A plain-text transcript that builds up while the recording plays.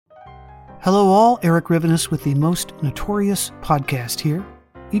Hello all, Eric Rivenes with the Most Notorious podcast here.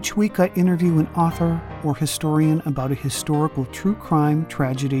 Each week I interview an author or historian about a historical true crime,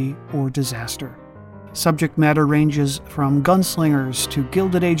 tragedy, or disaster. Subject matter ranges from gunslingers to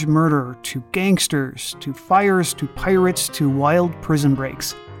Gilded Age murder to gangsters to fires to pirates to wild prison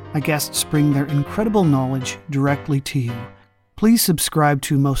breaks. My guests bring their incredible knowledge directly to you. Please subscribe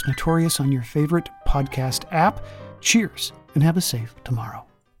to Most Notorious on your favorite podcast app. Cheers, and have a safe tomorrow.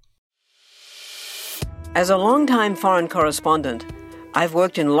 As a longtime foreign correspondent, I've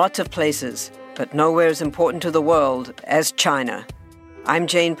worked in lots of places, but nowhere as important to the world as China. I'm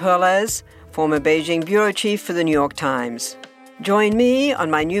Jane Perlez, former Beijing bureau chief for the New York Times. Join me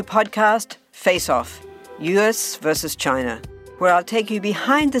on my new podcast, Face Off, U.S. versus China, where I'll take you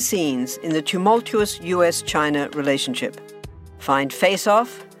behind the scenes in the tumultuous U.S.-China relationship. Find Face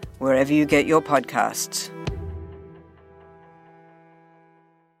Off wherever you get your podcasts.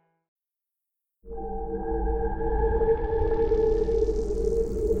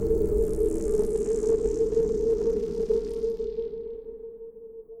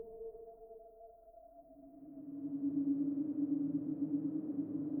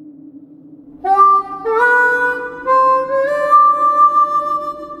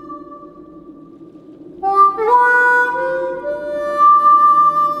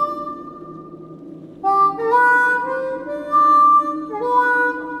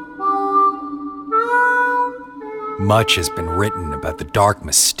 Much has been written about the dark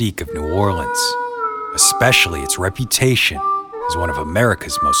mystique of New Orleans, especially its reputation as one of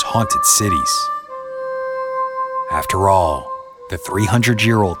America's most haunted cities. After all, the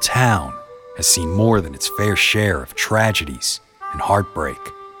 300-year-old town has seen more than its fair share of tragedies and heartbreak.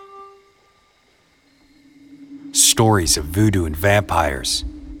 Stories of voodoo and vampires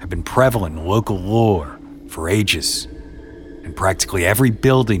have been prevalent in local lore for ages, and practically every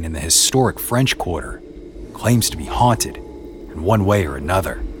building in the historic French Quarter claims to be haunted in one way or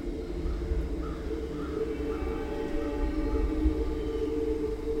another.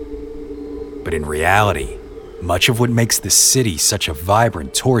 But in reality, much of what makes this city such a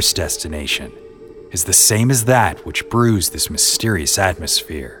vibrant tourist destination is the same as that which brews this mysterious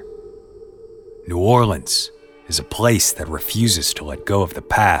atmosphere. New Orleans is a place that refuses to let go of the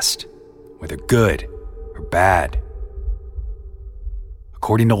past, whether good or bad.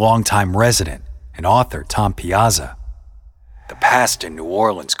 According to longtime resident and author Tom Piazza, the past in New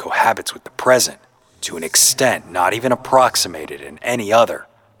Orleans cohabits with the present to an extent not even approximated in any other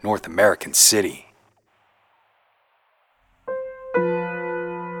North American city.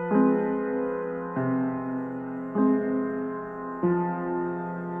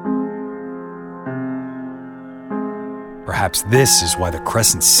 Perhaps this is why the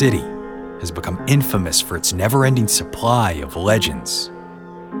Crescent City has become infamous for its never-ending supply of legends.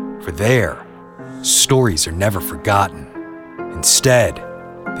 For there, stories are never forgotten. Instead,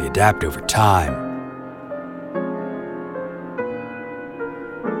 they adapt over time.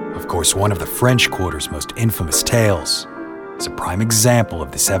 Of course, one of the French Quarter's most infamous tales is a prime example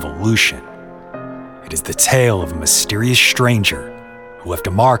of this evolution. It is the tale of a mysterious stranger who left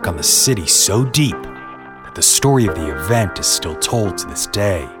a mark on the city so deep that the story of the event is still told to this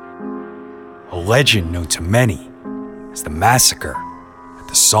day. A legend known to many as the Massacre at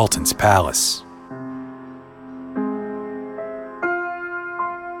the Sultan's palace.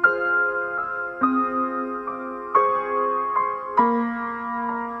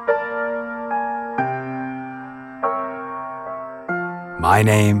 My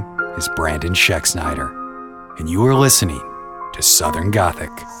name is Brandon Schexnayder, and you are listening to Southern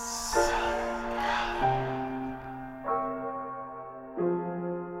Gothic.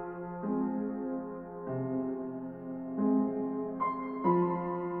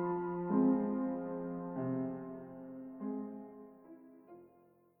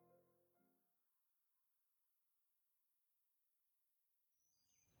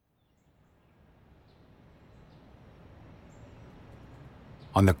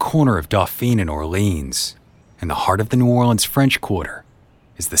 On the corner of Dauphine and Orleans, in the heart of the New Orleans French Quarter,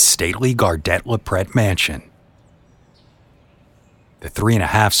 is the stately Gardette-Lepret mansion. The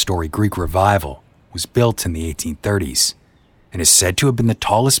 3.5-story Greek Revival was built in the 1830s and is said to have been the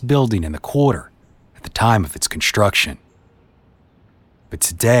tallest building in the quarter at the time of its construction. But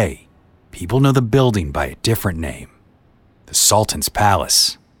today, people know the building by a different name, the Sultan's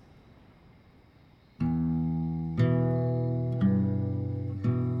Palace.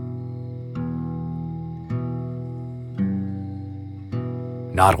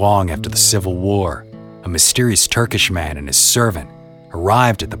 Not long after the Civil War, a mysterious Turkish man and his servant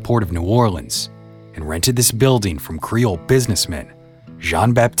arrived at the port of New Orleans and rented this building from Creole businessman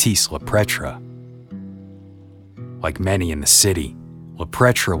Jean-Baptiste Lepretre. Like many in the city,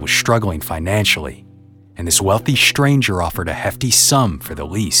 Lepretre was struggling financially, and this wealthy stranger offered a hefty sum for the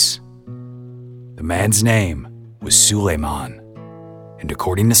lease. The man's name was Suleiman, and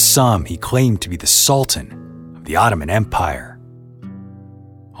according to some, he claimed to be the Sultan of the Ottoman Empire.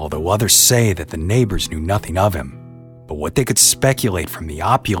 Although others say that the neighbors knew nothing of him, but what they could speculate from the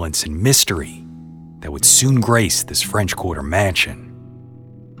opulence and mystery that would soon grace this French Quarter mansion.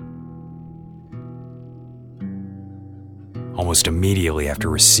 Almost immediately after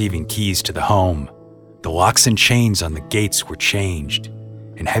receiving keys to the home, the locks and chains on the gates were changed,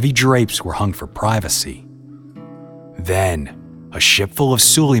 and heavy drapes were hung for privacy. Then, a ship full of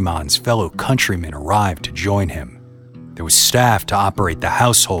Suleiman's fellow countrymen arrived to join him. There was staff to operate the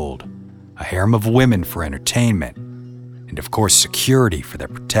household, a harem of women for entertainment, and of course security for their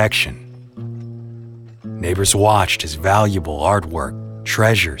protection. Neighbors watched as valuable artwork,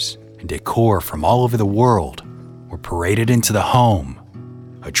 treasures, and decor from all over the world were paraded into the home,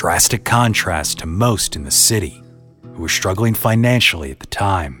 a drastic contrast to most in the city who were struggling financially at the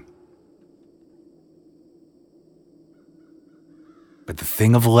time. But the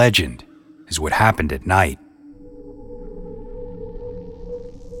thing of legend is what happened at night.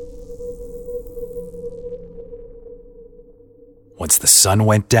 Once the sun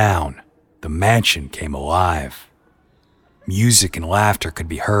went down, the mansion came alive. Music and laughter could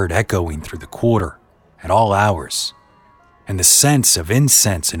be heard echoing through the quarter at all hours, and the scents of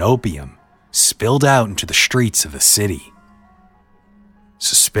incense and opium spilled out into the streets of the city.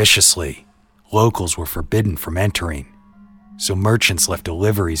 Suspiciously, locals were forbidden from entering, so merchants left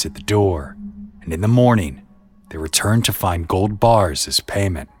deliveries at the door, and in the morning, they returned to find gold bars as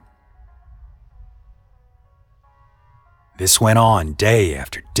payment. This went on day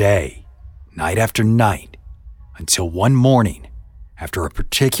after day, night after night, until one morning, after a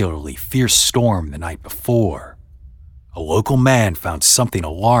particularly fierce storm the night before, a local man found something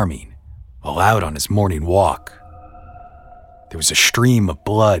alarming while out on his morning walk. There was a stream of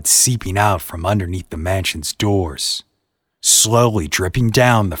blood seeping out from underneath the mansion's doors, slowly dripping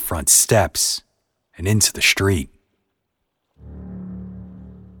down the front steps and into the street.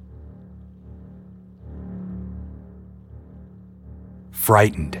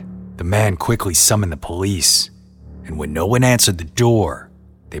 Frightened, the man quickly summoned the police, and when no one answered the door,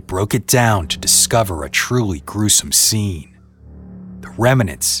 they broke it down to discover a truly gruesome scene. The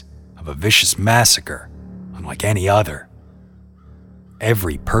remnants of a vicious massacre unlike any other.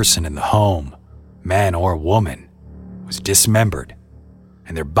 Every person in the home, man or woman, was dismembered,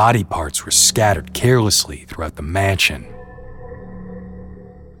 and their body parts were scattered carelessly throughout the mansion.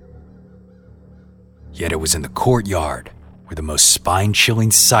 Yet it was in the courtyard where the most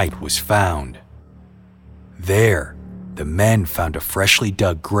spine-chilling sight was found. There, the men found a freshly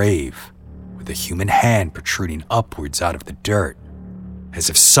dug grave with a human hand protruding upwards out of the dirt, as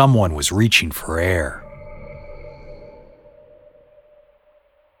if someone was reaching for air.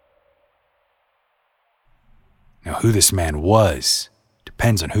 Now, who this man was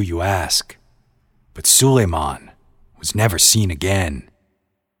depends on who you ask, but Suleiman was never seen again.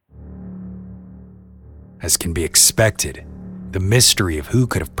 As can be expected, the mystery of who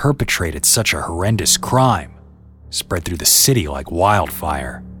could have perpetrated such a horrendous crime spread through the city like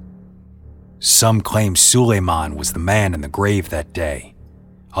wildfire. Some claim Suleiman was the man in the grave that day,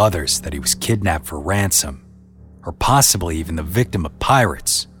 others that he was kidnapped for ransom, or possibly even the victim of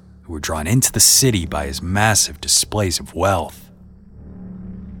pirates who were drawn into the city by his massive displays of wealth.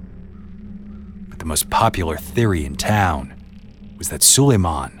 But the most popular theory in town was that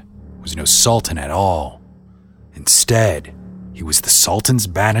Suleiman was no sultan at all. Instead, he was the sultan's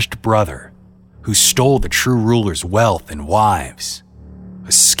banished brother who stole the true ruler's wealth and wives,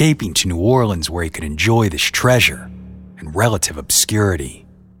 escaping to New Orleans where he could enjoy this treasure in relative obscurity.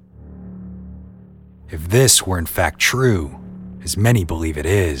 If this were in fact true, as many believe it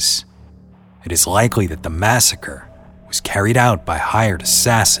is likely that the massacre was carried out by hired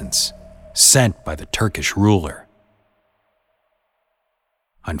assassins sent by the Turkish ruler.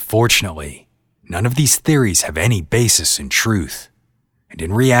 Unfortunately, none of these theories have any basis in truth, and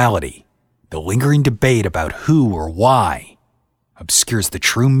in reality, the lingering debate about who or why obscures the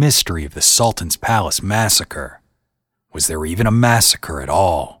true mystery of the Sultan's Palace massacre. Was there even a massacre at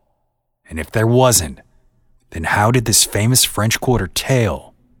all? And if there wasn't, then how did this famous French Quarter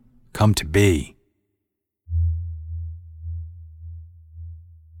tale come to be?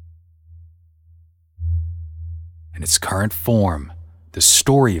 In its current form, the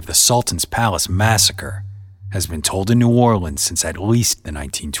story of the Sultan's Palace massacre has been told in New Orleans since at least the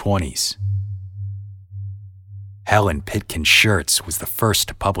 1920s. Helen Pitkin Schertz was the first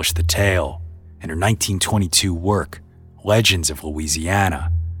to publish the tale in her 1922 work, Legends of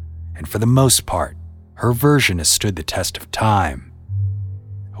Louisiana, and for the most part, her version has stood the test of time.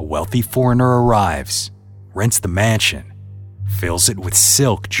 A wealthy foreigner arrives, rents the mansion, fills it with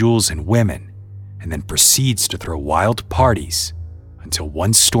silk, jewels, and women, and then proceeds to throw wild parties until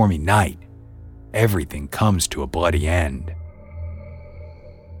one stormy night, everything comes to a bloody end.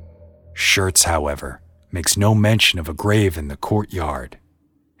 Schertz, however, makes no mention of a grave in the courtyard.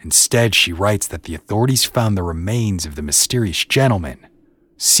 Instead, she writes that the authorities found the remains of the mysterious gentleman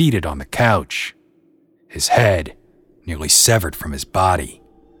seated on the couch, his head nearly severed from his body.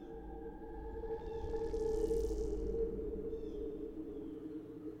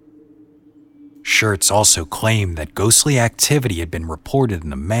 Schertz also claimed that ghostly activity had been reported in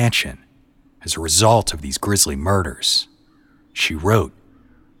the mansion as a result of these grisly murders. She wrote,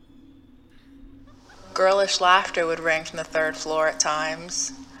 "Girlish laughter would ring from the third floor at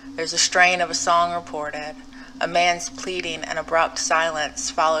times. There's a strain of a song reported, a man's pleading and abrupt silence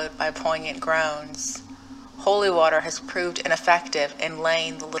followed by poignant groans. Holy water has proved ineffective in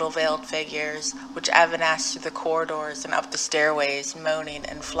laying the little veiled figures which evanesce through the corridors and up the stairways, moaning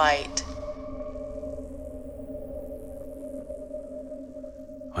in flight."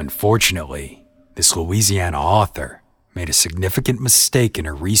 Unfortunately, this Louisiana author made a significant mistake in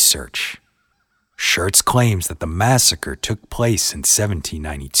her research. Schertz claims that the massacre took place in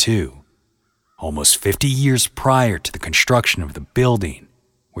 1792, almost 50 years prior to the construction of the building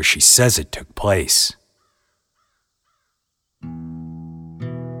where she says it took place.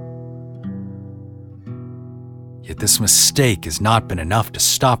 Yet this mistake has not been enough to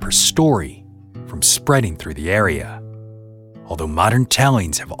stop her story from spreading through the area, although modern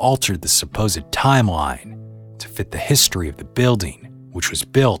tellings have altered the supposed timeline to fit the history of the building, which was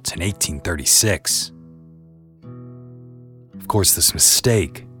built in 1836. Of course, this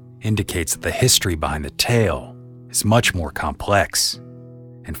mistake indicates that the history behind the tale is much more complex,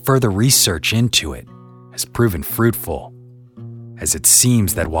 and further research into it has proven fruitful, as it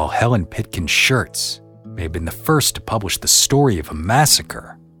seems that while Helen Pitkin Schertz may have been the first to publish the story of a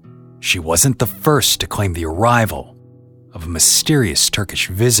massacre, she wasn't the first to claim the arrival of a mysterious Turkish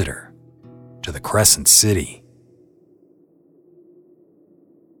visitor to the Crescent City.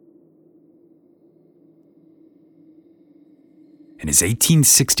 In his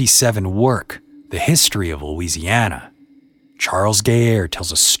 1867 work, The History of Louisiana, Charles Gaillard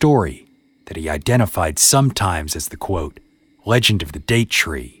tells a story that he identified sometimes as the, quote, legend of the date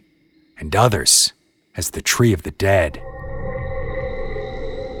tree, and others as the tree of the dead.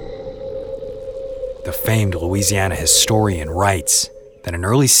 The famed Louisiana historian writes that in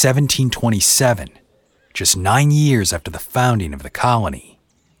early 1727, just 9 years after the founding of the colony,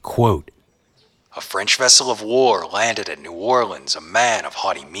 quote, a French vessel of war landed at New Orleans a man of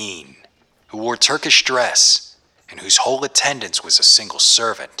haughty mien, who wore Turkish dress and whose whole attendance was a single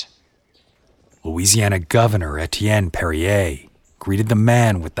servant. Louisiana Governor Etienne Perrier greeted the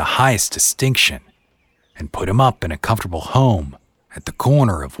man with the highest distinction and put him up in a comfortable home at the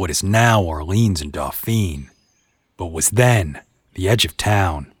corner of what is now Orleans and Dauphine, but was then the edge of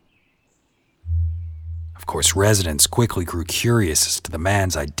town. Of course, residents quickly grew curious as to the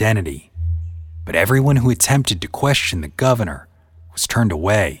man's identity, but everyone who attempted to question the governor was turned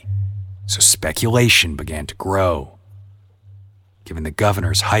away, so speculation began to grow. Given the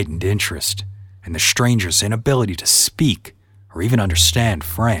governor's heightened interest and the stranger's inability to speak or even understand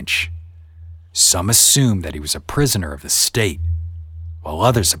French, some assumed that he was a prisoner of the state, while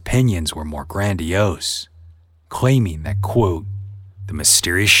others' opinions were more grandiose, claiming that, quote, the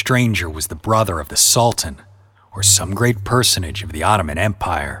mysterious stranger was the brother of the Sultan or some great personage of the Ottoman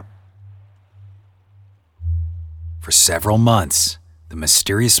Empire. For several months, the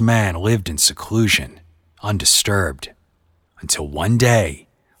mysterious man lived in seclusion, undisturbed, until one day,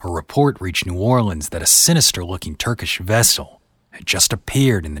 a report reached New Orleans that a sinister-looking Turkish vessel had just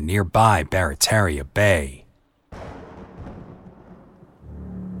appeared in the nearby Barataria Bay.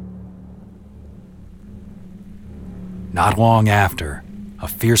 Not long after, a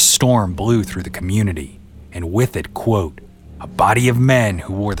fierce storm blew through the community, and with it, quote, a body of men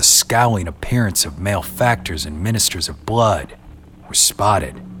who wore the scowling appearance of malefactors and ministers of blood were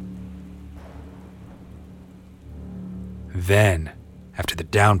spotted. Then, after the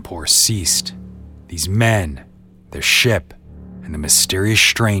downpour ceased, these men, their ship, and the mysterious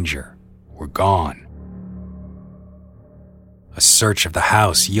stranger were gone. A search of the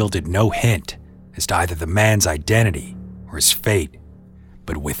house yielded no hint as to either the man's identity or his fate,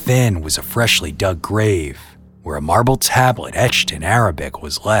 but within was a freshly dug grave where a marble tablet etched in Arabic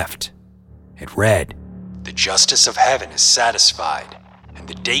was left. It read, the justice of heaven is satisfied, and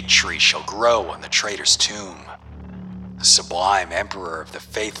the date tree shall grow on the traitor's tomb. The sublime emperor of the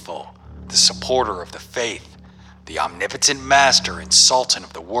faithful, the supporter of the faith, the omnipotent master and sultan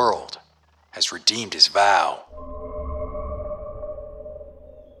of the world, has redeemed his vow.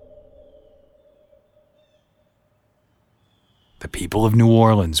 The people of New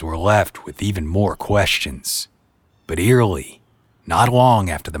Orleans were left with even more questions. But eerily, not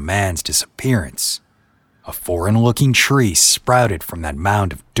long after the man's disappearance, a foreign-looking tree sprouted from that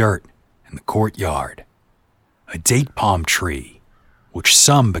mound of dirt in the courtyard. A date palm tree, which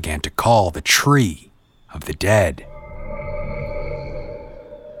some began to call the tree of the dead.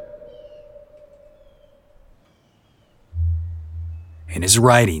 In his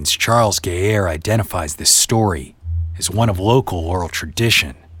writings, Charles Gaillard identifies this story as one of local oral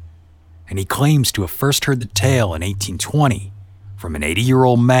tradition, and he claims to have first heard the tale in 1820 from an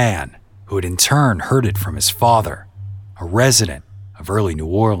 80-year-old man who had in turn heard it from his father, a resident of early New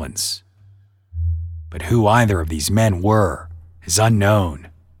Orleans. But who either of these men were is unknown,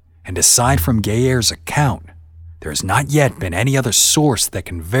 and aside from Gaillard's account, there has not yet been any other source that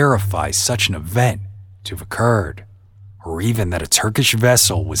can verify such an event to have occurred, or even that a Turkish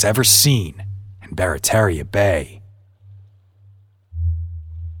vessel was ever seen in Barataria Bay.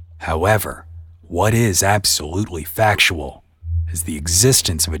 However, what is absolutely factual is the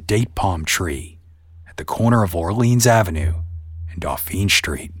existence of a date palm tree at the corner of Orleans Avenue and Dauphine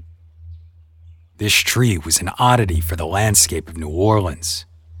Street. This tree was an oddity for the landscape of New Orleans,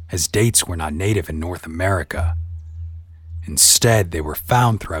 as dates were not native in North America. Instead, they were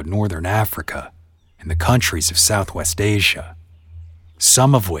found throughout northern Africa and the countries of Southwest Asia,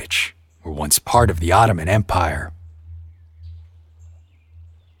 some of which were once part of the Ottoman Empire.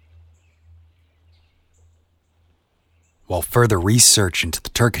 While further research into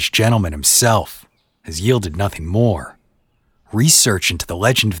the Turkish gentleman himself has yielded nothing more, research into the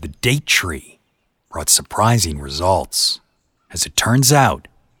legend of the date tree brought surprising results. As it turns out,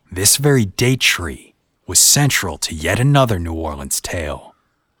 this very date tree was central to yet another New Orleans tale,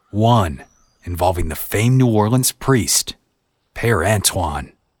 one involving the famed New Orleans priest, Père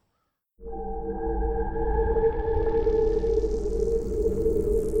Antoine.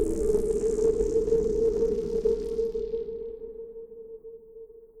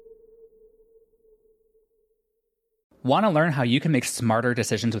 Want to learn how you can make smarter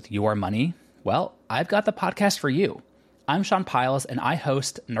decisions with your money? Well, I've got the podcast for you. I'm Sean Piles, and I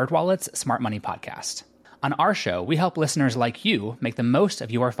host NerdWallet's Smart Money Podcast. On our show, we help listeners like you make the most of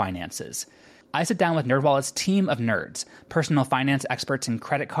your finances. I sit down with NerdWallet's team of nerds, personal finance experts in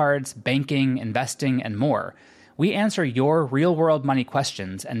credit cards, banking, investing, and more. We answer your real-world money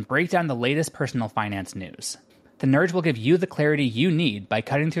questions and break down the latest personal finance news. The nerds will give you the clarity you need by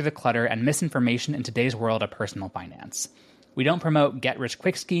cutting through the clutter and misinformation in today's world of personal finance. We don't promote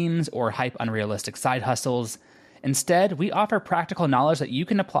get-rich-quick schemes or hype unrealistic side hustles. Instead, we offer practical knowledge that you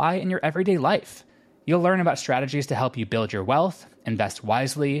can apply in your everyday life. You'll learn about strategies to help you build your wealth, invest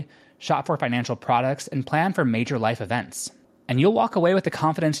wisely, shop for financial products, and plan for major life events. And you'll walk away with the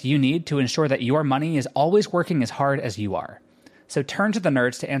confidence you need to ensure that your money is always working as hard as you are. So turn to the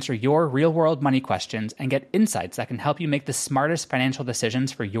nerds to answer your real-world money questions and get insights that can help you make the smartest financial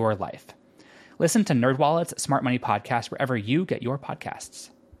decisions for your life. Listen to NerdWallet's Smart Money Podcast wherever you get your podcasts.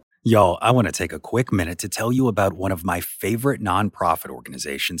 Y'all, I want to take a quick minute to tell you about one of my favorite nonprofit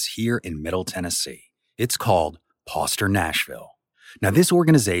organizations here in Middle Tennessee. It's called Poster Nashville. Now, this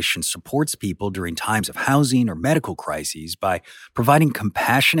organization supports people during times of housing or medical crises by providing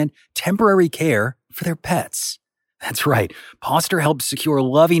compassionate, temporary care for their pets. That's right, Poster helps secure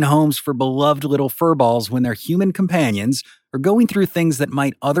loving homes for beloved little furballs when their human companions are going through things that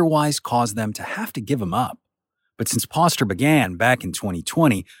might otherwise cause them to have to give them up. But since Poster began back in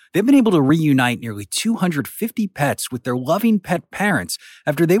 2020, they've been able to reunite nearly 250 pets with their loving pet parents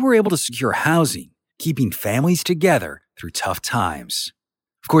after they were able to secure housing, keeping families together through tough times.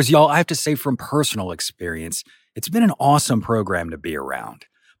 Of course, y'all, I have to say from personal experience, it's been an awesome program to be around.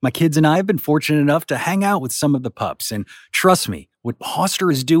 My kids and I have been fortunate enough to hang out with some of the pups, and trust me, what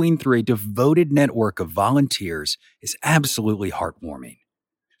Poster is doing through a devoted network of volunteers is absolutely heartwarming.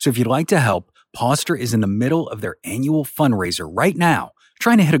 So if you'd like to help, Poster is in the middle of their annual fundraiser right now,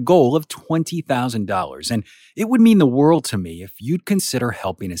 trying to hit a goal of $20,000, and it would mean the world to me if you'd consider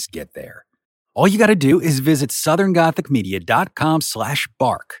helping us get there. All you got to do is visit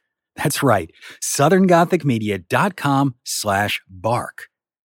southerngothicmedia.com/bark. That's right, southerngothicmedia.com/bark.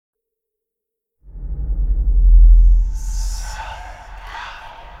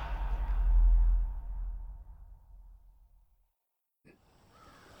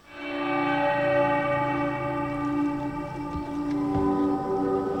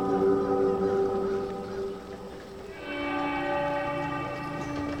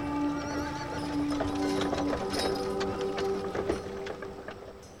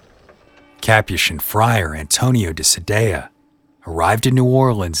 Capuchin friar Antonio de Sedea arrived in New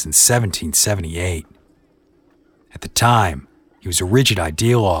Orleans in 1778. At the time, he was a rigid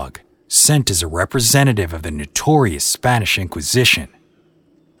ideologue sent as a representative of the notorious Spanish Inquisition.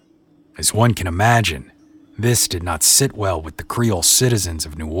 As one can imagine, this did not sit well with the Creole citizens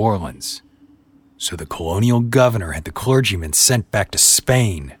of New Orleans, so the colonial governor had the clergyman sent back to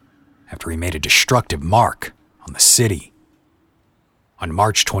Spain after he made a destructive mark on the city. On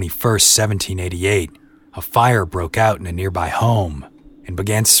March 21, 1788, a fire broke out in a nearby home and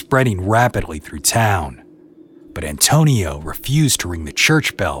began spreading rapidly through town. But Antonio refused to ring the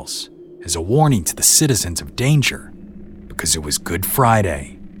church bells as a warning to the citizens of danger because it was Good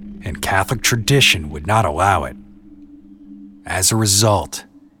Friday and Catholic tradition would not allow it. As a result,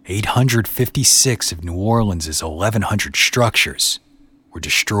 856 of New Orleans' 1,100 structures were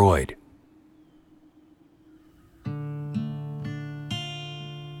destroyed.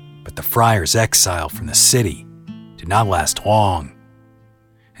 But the friar's exile from the city did not last long.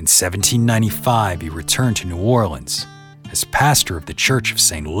 In 1795, he returned to New Orleans as pastor of the Church of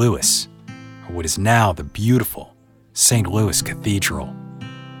St. Louis, or what is now the beautiful St. Louis Cathedral.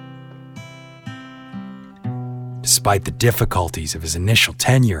 Despite the difficulties of his initial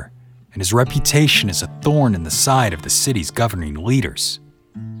tenure and his reputation as a thorn in the side of the city's governing leaders,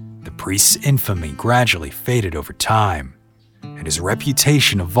 the priest's infamy gradually faded over time, and his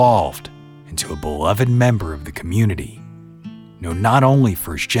reputation evolved into a beloved member of the community, known not only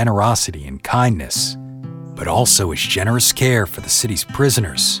for his generosity and kindness, but also his generous care for the city's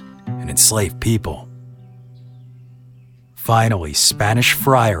prisoners and enslaved people. Finally, Spanish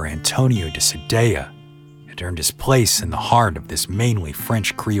friar Antonio de Sedea had earned his place in the heart of this mainly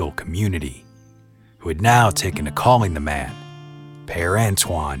French Creole community, who had now taken to calling the man Père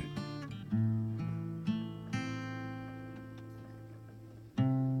Antoine.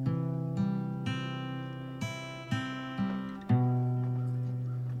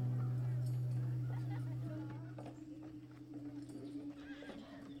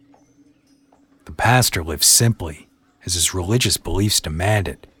 The pastor lived simply, as his religious beliefs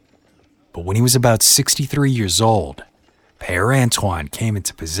demanded. But when he was about 63 years old, Père Antoine came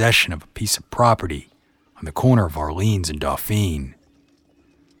into possession of a piece of property on the corner of Orleans and Dauphine.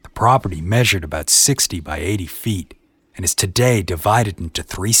 The property measured about 60 by 80 feet and is today divided into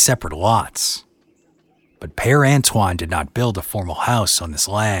 3 separate lots. But Père Antoine did not build a formal house on this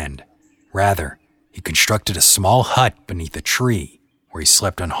land. Rather, he constructed a small hut beneath a tree where he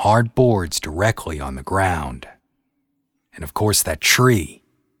slept on hard boards directly on the ground. And of course, that tree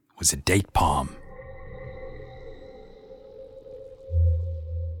was a date palm.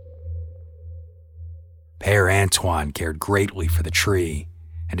 Père Antoine cared greatly for the tree,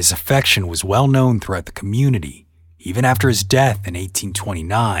 and his affection was well known throughout the community, even after his death in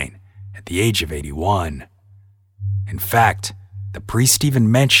 1829 at the age of 81. In fact, the priest even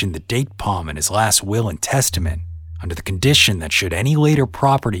mentioned the date palm in his last will and testament, under the condition that should any later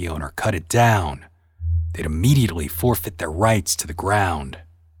property owner cut it down, they'd immediately forfeit their rights to the ground.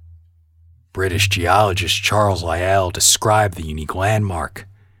 British geologist Charles Lyell described the unique landmark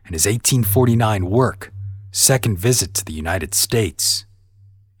in his 1849 work, Second Visit to the United States.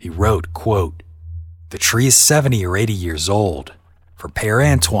 He wrote, quote, "The tree is 70 or 80 years old. For Père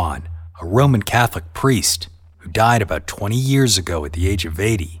Antoine, a Roman Catholic priest who died about 20 years ago at the age of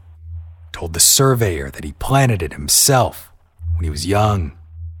 80, told the surveyor that he planted it himself when he was young."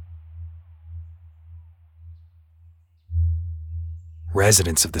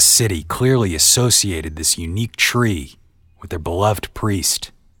 Residents of the city clearly associated this unique tree with their beloved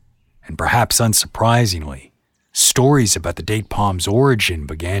priest, and perhaps unsurprisingly, stories about the date palm's origin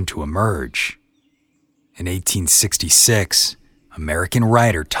began to emerge. In 1866, American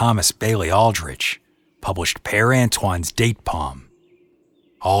writer Thomas Bailey Aldrich published Père Antoine's Date Palm.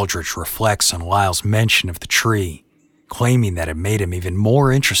 Aldrich reflects on Lyell's mention of the tree, claiming that it made him even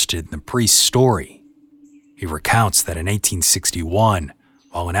more interested in the priest's story. He recounts that in 1861,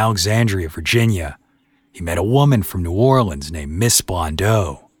 while in Alexandria, Virginia, he met a woman from New Orleans named Miss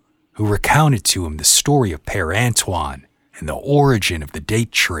Blondeau, who recounted to him the story of Père Antoine and the origin of the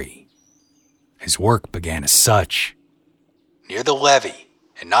date tree. His work began as such. "Near the levee,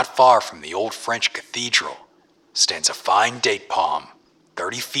 and not far from the old French cathedral, stands a fine date palm,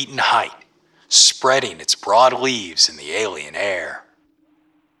 30 feet in height, spreading its broad leaves in the alien air."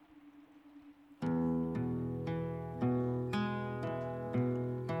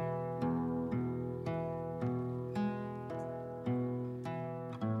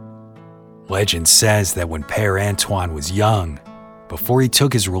 Legend says that when Père Antoine was young, before he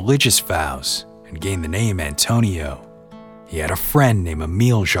took his religious vows and gained the name Antonio, he had a friend named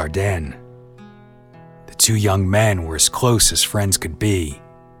Émile Jardin, two young men were as close as friends could be,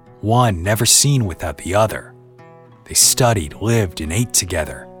 one never seen without the other. They studied, lived, and ate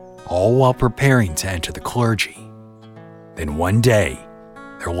together, all while preparing to enter the clergy. Then one day,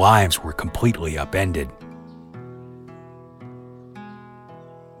 their lives were completely upended.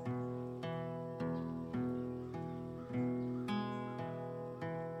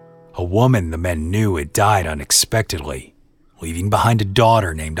 A woman the men knew had died unexpectedly, leaving behind a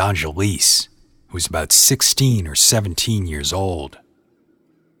daughter named Angelise, who was about 16 or 17 years old.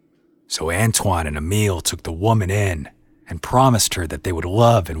 So Antoine and Emile took the woman in and promised her that they would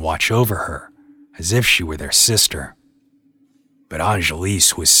love and watch over her, as if she were their sister. But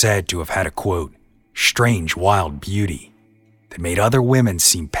Angelise was said to have had a, quote, strange wild beauty that made other women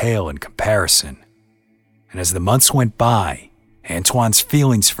seem pale in comparison. And as the months went by, Antoine's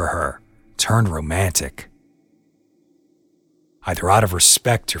feelings for her turned romantic. Either out of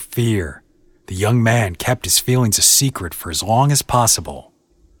respect or fear, the young man kept his feelings a secret for as long as possible.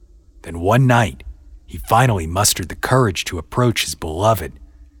 Then one night, he finally mustered the courage to approach his beloved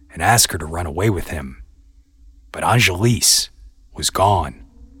and ask her to run away with him. But Angelise was gone.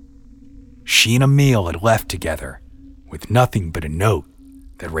 She and Emile had left together with nothing but a note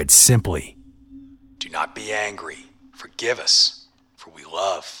that read simply, "Do not be angry. Forgive us, for we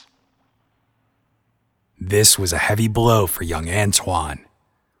love." This was a heavy blow for young Antoine,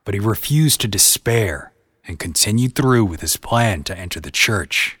 but he refused to despair and continued through with his plan to enter the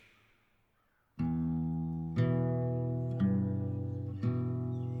church.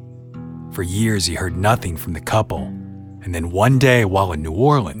 For years he heard nothing from the couple, and then one day while in New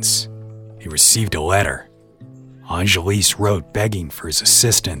Orleans, he received a letter. Angelise wrote begging for his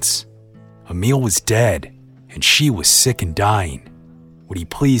assistance. Emile was dead, and she was sick and dying. Would he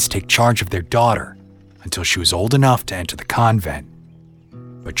please take charge of their daughter until she was old enough to enter the convent?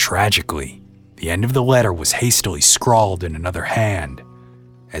 But tragically, the end of the letter was hastily scrawled in another hand,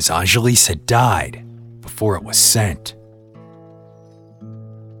 as Angelise had died before it was sent.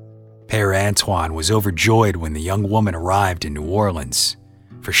 Père Antoine was overjoyed when the young woman arrived in New Orleans,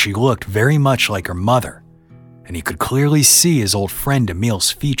 for she looked very much like her mother, and he could clearly see his old friend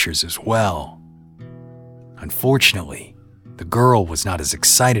Emile's features as well. Unfortunately, the girl was not as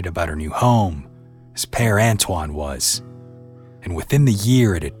excited about her new home as Père Antoine was, and within the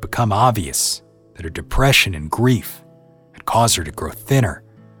year it had become obvious that her depression and grief had caused her to grow thinner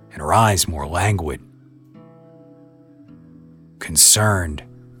and her eyes more languid. Concerned,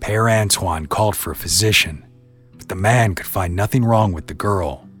 Père Antoine called for a physician, but the man could find nothing wrong with the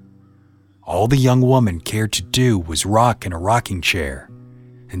girl. All the young woman cared to do was rock in a rocking chair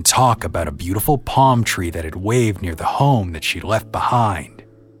and talk about a beautiful palm tree that had waved near the home that she'd left behind,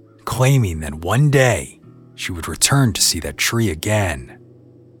 claiming that one day she would return to see that tree again.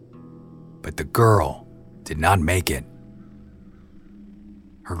 But the girl did not make it.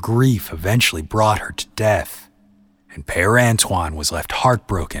 Her grief eventually brought her to death, and Père Antoine was left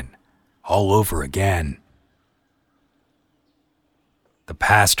heartbroken all over again. The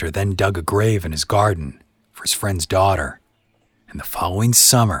pastor then dug a grave in his garden for his friend's daughter, and the following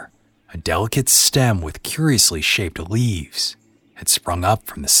summer, a delicate stem with curiously shaped leaves had sprung up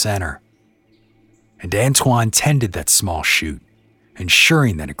from the center. And Antoine tended that small shoot,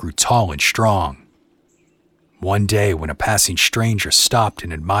 ensuring that it grew tall and strong. One day, when a passing stranger stopped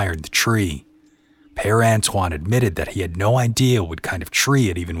and admired the tree, Père Antoine admitted that he had no idea what kind of tree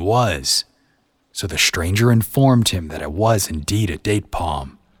it even was, so the stranger informed him that it was indeed a date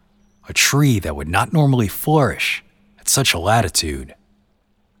palm, a tree that would not normally flourish at such a latitude.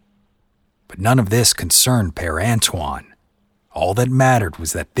 But none of this concerned Père Antoine. All that mattered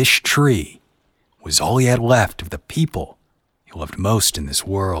was that this tree was all he had left of the people he loved most in this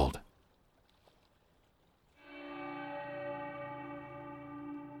world.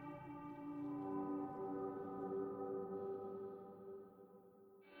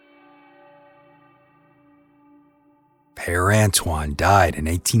 Père Antoine died in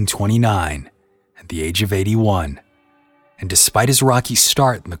 1829 at the age of 81, and despite his rocky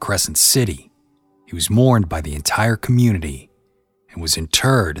start in the Crescent City, he was mourned by the entire community and was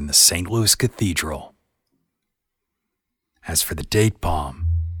interred in the St. Louis Cathedral. As for the date palm,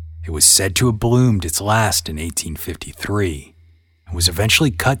 it was said to have bloomed its last in 1853 and was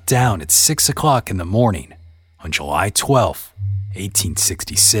eventually cut down at 6 o'clock in the morning on July 12,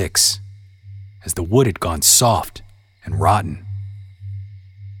 1866, as the wood had gone soft and rotten.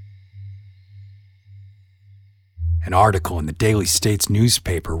 An article in the Daily States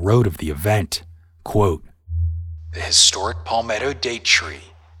newspaper wrote of the event, quote, "The historic palmetto date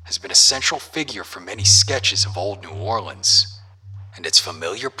tree has been a central figure for many sketches of old New Orleans. and its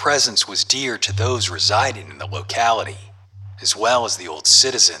familiar presence was dear to those residing in the locality, as well as the old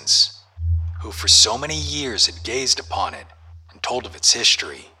citizens, who for so many years had gazed upon it and told of its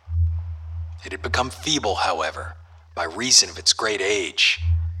history. It had become feeble, however, by reason of its great age,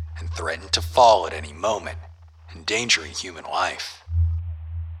 and threatened to fall at any moment, endangering human life.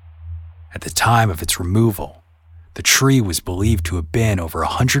 At the time of its removal, the tree was believed to have been over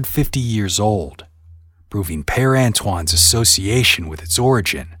 150 years old, proving Père Antoine's association with its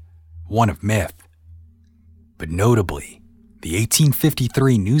origin one of myth. But notably, the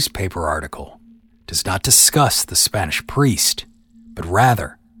 1853 newspaper article does not discuss the Spanish priest, but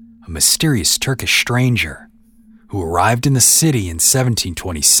rather a mysterious Turkish stranger who arrived in the city in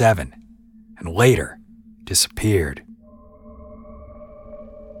 1727 and later disappeared.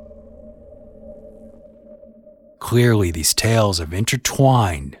 Clearly, these tales have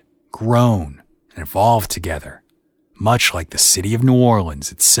intertwined, grown, and evolved together, much like the city of New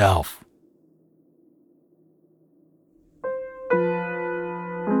Orleans itself.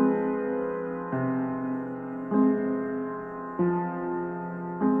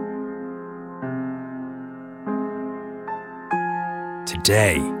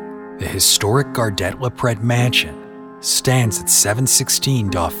 Today, the historic Gardet-Lepret mansion stands at 716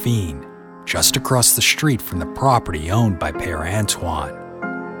 Dauphine, just across the street from the property owned by Père Antoine,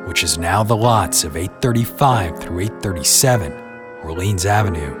 which is now the lots of 835 through 837 Orleans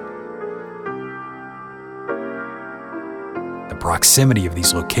Avenue. The proximity of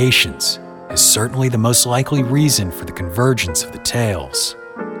these locations is certainly the most likely reason for the convergence of the tales,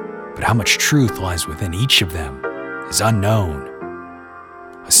 but how much truth lies within each of them is unknown.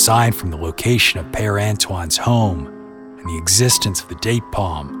 Aside from the location of Père Antoine's home and the existence of the date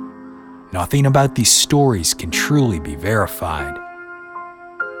palm, nothing about these stories can truly be verified.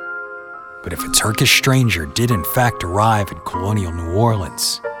 But if a Turkish stranger did in fact arrive in colonial New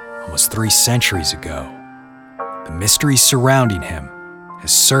Orleans almost 3 centuries ago, the mystery surrounding him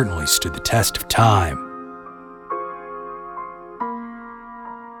has certainly stood the test of time.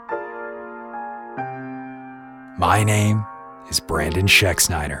 My name is Brandon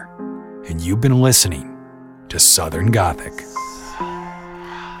Schexnayder, and you've been listening to Southern Gothic.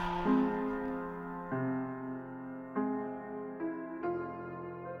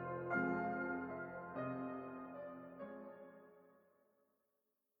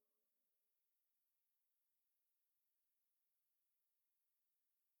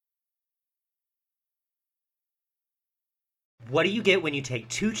 What do you get when you take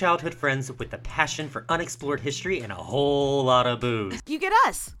 2 childhood friends with a passion for unexplored history and a whole lot of booze? You get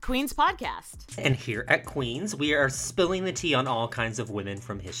us, Queen's Podcast. And here at Queen's, we are spilling the tea on all kinds of women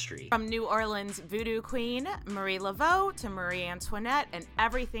from history. From New Orleans voodoo queen, Marie Laveau, to Marie Antoinette, and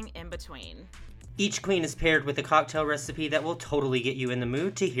everything in between. Each queen is paired with a cocktail recipe that will totally get you in the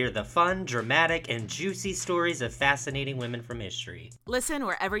mood to hear the fun, dramatic, and juicy stories of fascinating women from history. Listen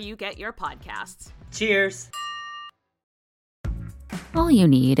wherever you get your podcasts. Cheers! All you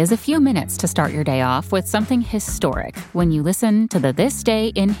need is a few minutes to start your day off with something historic when you listen to the This Day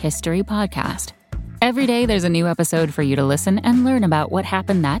in History podcast. Every day there's a new episode for you to listen and learn about what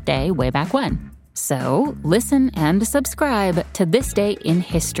happened that day way back when. So listen and subscribe to This Day in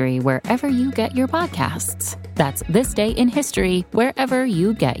History wherever you get your podcasts. That's This Day in History wherever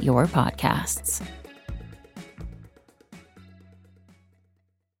you get your podcasts.